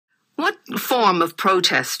What form of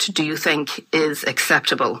protest do you think is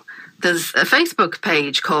acceptable? There's a Facebook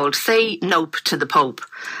page called Say Nope to the Pope.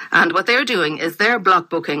 And what they're doing is they're block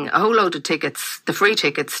booking a whole load of tickets, the free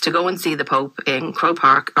tickets, to go and see the Pope in Croke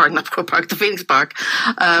Park, or not Croke Park, the Phoenix Park.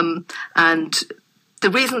 And the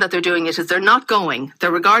reason that they're doing it is they're not going. They're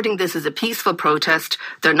regarding this as a peaceful protest.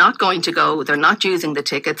 They're not going to go. They're not using the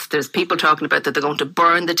tickets. There's people talking about that they're going to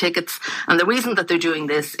burn the tickets. And the reason that they're doing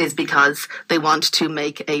this is because they want to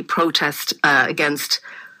make a protest against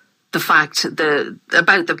the fact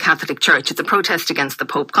about the Catholic Church. It's a protest against the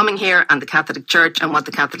Pope coming here and the Catholic Church and what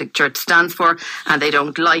the Catholic Church stands for, and they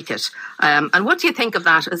don't like it. And what do you think of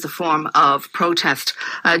that as a form of protest?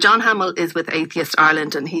 John Hamill is with Atheist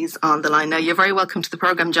Ireland, and he's on the line now. You're very welcome to the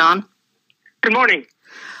programme, John. Good morning.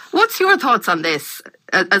 What's your thoughts on this?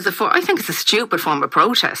 I think it's a stupid form of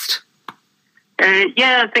protest.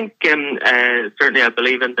 I think certainly I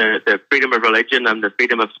believe in the freedom of religion and the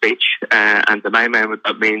freedom of speech. And to my mind, what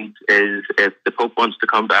that means is if the Pope wants to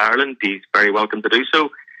come to Ireland, he's very welcome to do so.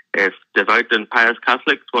 If devout and pious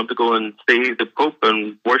Catholics want to go and see the Pope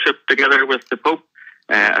and worship together with the Pope,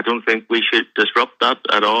 I don't think we should disrupt that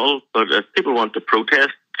at all. But if people want to protest,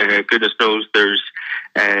 goodness knows there's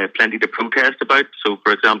plenty to protest about. So,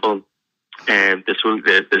 for example,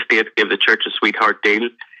 the state gave the Church a sweetheart deal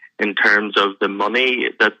in terms of the money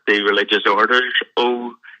that the religious orders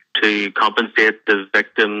owe to compensate the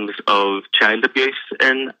victims of child abuse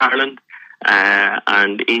in Ireland.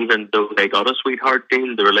 And even though they got a sweetheart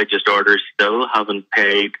deal, the religious orders still haven't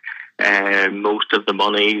paid most of the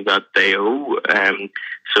money that they owe.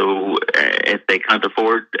 So if they can't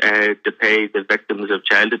afford to pay the victims of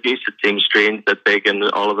child abuse, it seems strange that they can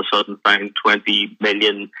all of a sudden find 20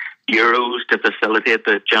 million euros to facilitate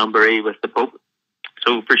the jamboree with the Pope.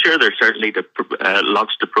 So for sure, there's certainly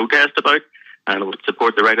lots to protest about, and I would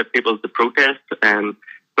support the right of people to protest.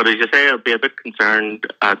 But as you say, I'll be a bit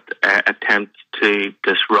concerned at attempts to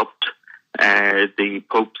disrupt the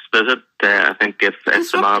Pope's visit. I think if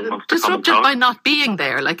the man wants to come and talk, by not being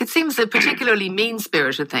there, like, it seems a particularly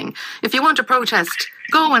mean-spirited thing. If you want to protest,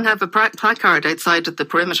 go and have a placard outside of the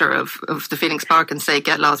perimeter of the Phoenix Park and say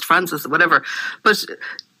 "Get Lost, Francis" or whatever. But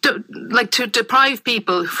to deprive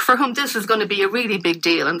people for whom this is going to be a really big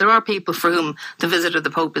deal, and there are people for whom the visit of the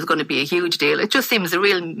Pope is going to be a huge deal, it just seems a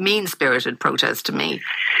real mean-spirited protest to me.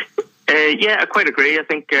 I quite agree. I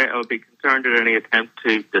think I would be concerned at any attempt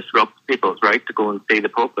to disrupt people's right to go and see the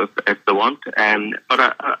Pope if they want.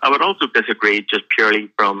 But I would also disagree just purely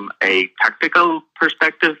from a tactical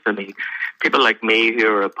perspective. I mean, people like me who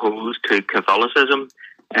are opposed to Catholicism,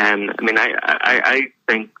 I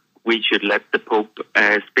think we should let the Pope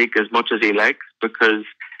speak as much as he likes, because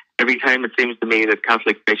every time it seems to me that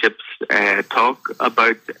Catholic bishops talk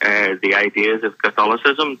about the ideas of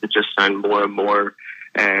Catholicism, they just sound more and more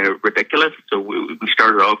ridiculous. So we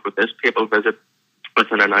started off with this papal visit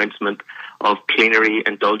with an announcement of plenary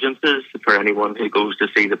indulgences for anyone who goes to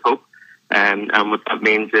see the Pope. And what that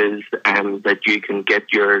means is that you can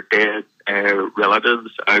get your dead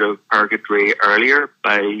relatives out of purgatory earlier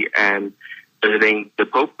by visiting the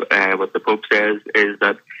Pope. What the Pope says is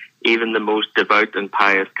that even the most devout and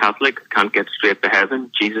pious Catholic can't get straight to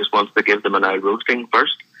heaven. Jesus wants to give them an eye roasting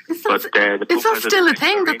first. Is that still a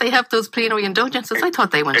thing that they have those plenary indulgences? I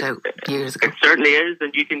thought they went out years ago. It certainly is,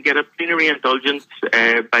 and you can get a plenary indulgence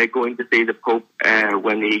by going to see the Pope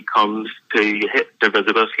when he comes to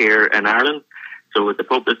visit us here in Ireland. So what the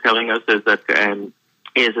Pope is telling us is that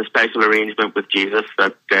he has a special arrangement with Jesus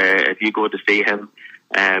that if you go to see him,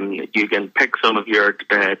 you can pick some of your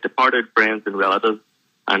departed friends and relatives,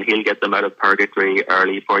 and he'll get them out of purgatory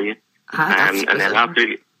early for you. And then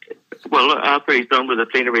after he's done with the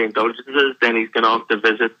plenary indulgences, then he's gone off to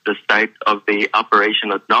visit the site of the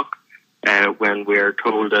operation at Knock, when we're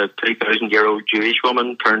told a 3,000-year-old Jewish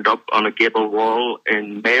woman turned up on a gable wall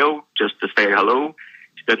in Mayo just to say hello.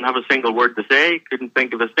 She didn't have a single word to say, couldn't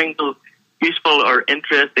think of a single useful or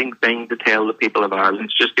interesting thing to tell the people of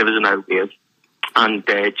Ireland. Just give us an outrage. And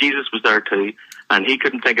Jesus was there too, and he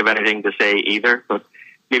couldn't think of anything to say either. But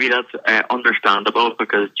maybe that's understandable,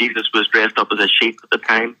 because Jesus was dressed up as a sheep at the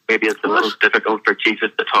time. Maybe it's a little difficult for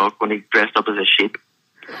Jesus to talk when he's dressed up as a sheep.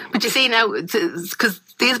 But you see now, because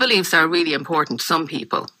these beliefs are really important to some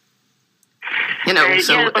people. You know, that's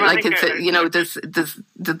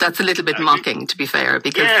a little bit mocking, to be fair,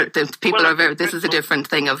 because people are very. This is a different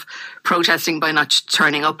thing. Of protesting by not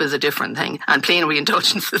turning up is a different thing, and plenary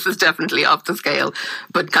indulgences is definitely off the scale.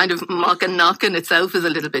 But kind of knocking itself is a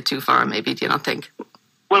little bit too far, maybe. Do you not think?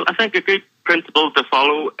 Well, I think a good principle to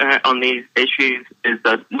follow on these issues is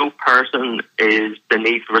that no person is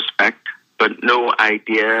beneath respect, but no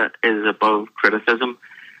idea is above criticism.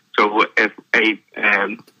 So if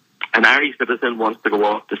an Irish citizen wants to go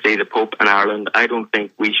off to see the Pope in Ireland, I don't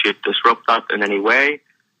think we should disrupt that in any way.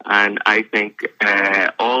 And I think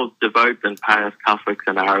all devout and pious Catholics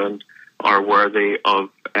in Ireland are worthy of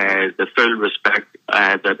the full respect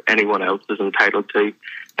that anyone else is entitled to.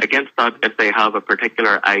 Against that, if they have a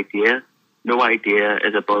particular idea, no idea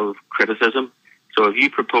is above criticism. So if you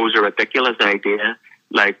propose a ridiculous idea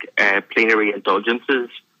like plenary indulgences,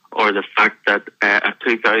 or the fact that a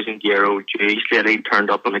 2,000-year-old Jewish lady turned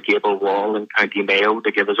up on a gable wall in County Mayo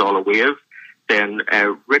to give us all a wave, then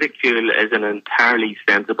ridicule is an entirely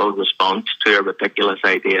sensible response to a ridiculous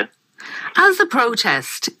idea. As a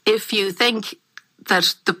protest, if you think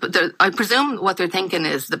that I presume what they're thinking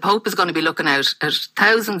is the Pope is going to be looking out at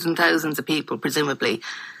thousands and thousands of people, presumably.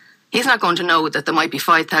 He's not going to know that there might be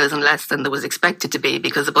 5,000 less than there was expected to be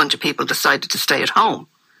because a bunch of people decided to stay at home.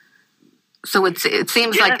 So it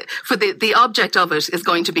seems like for the object of it is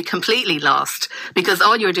going to be completely lost, because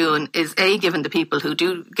all you're doing is A, giving the people who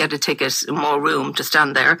do get a ticket more room to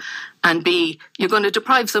stand there, and B, you're going to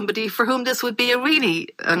deprive somebody for whom this would be a really,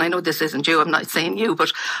 and I know this isn't you, I'm not saying you,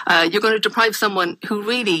 but you're going to deprive someone who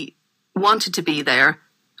really wanted to be there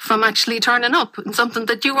from actually turning up in something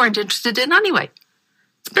that you weren't interested in anyway.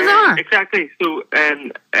 It's bizarre. Exactly. So,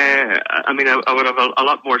 I mean, I would have a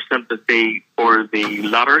lot more sympathy for the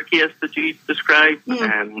latter case that you described.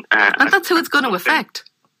 And that's who it's going to affect.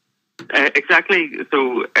 Exactly.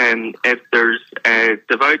 So, if there's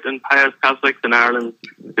devout and pious Catholics in Ireland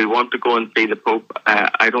who want to go and see the Pope,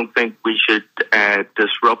 I don't think we should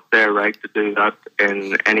disrupt their right to do that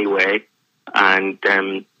in any way. And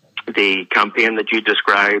the campaign that you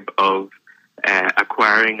describe of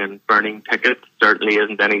acquiring and burning tickets certainly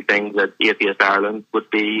isn't anything that Atheist Ireland would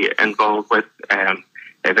be involved with.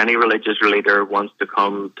 If any religious leader wants to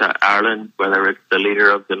come to Ireland, whether it's the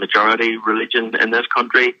leader of the majority religion in this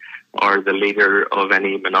country or the leader of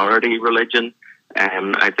any minority religion,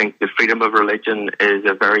 I think the freedom of religion is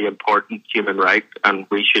a very important human right, and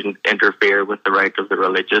we shouldn't interfere with the right of the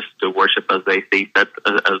religious to worship as they see fit,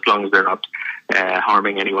 as long as they're not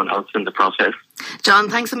harming anyone else in the process. John,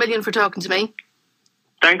 thanks a million for talking to me.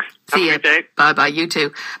 Thanks. See you. Have a good day. Bye-bye. You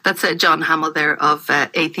too. That's John Hamill there of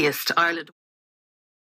Atheist Ireland.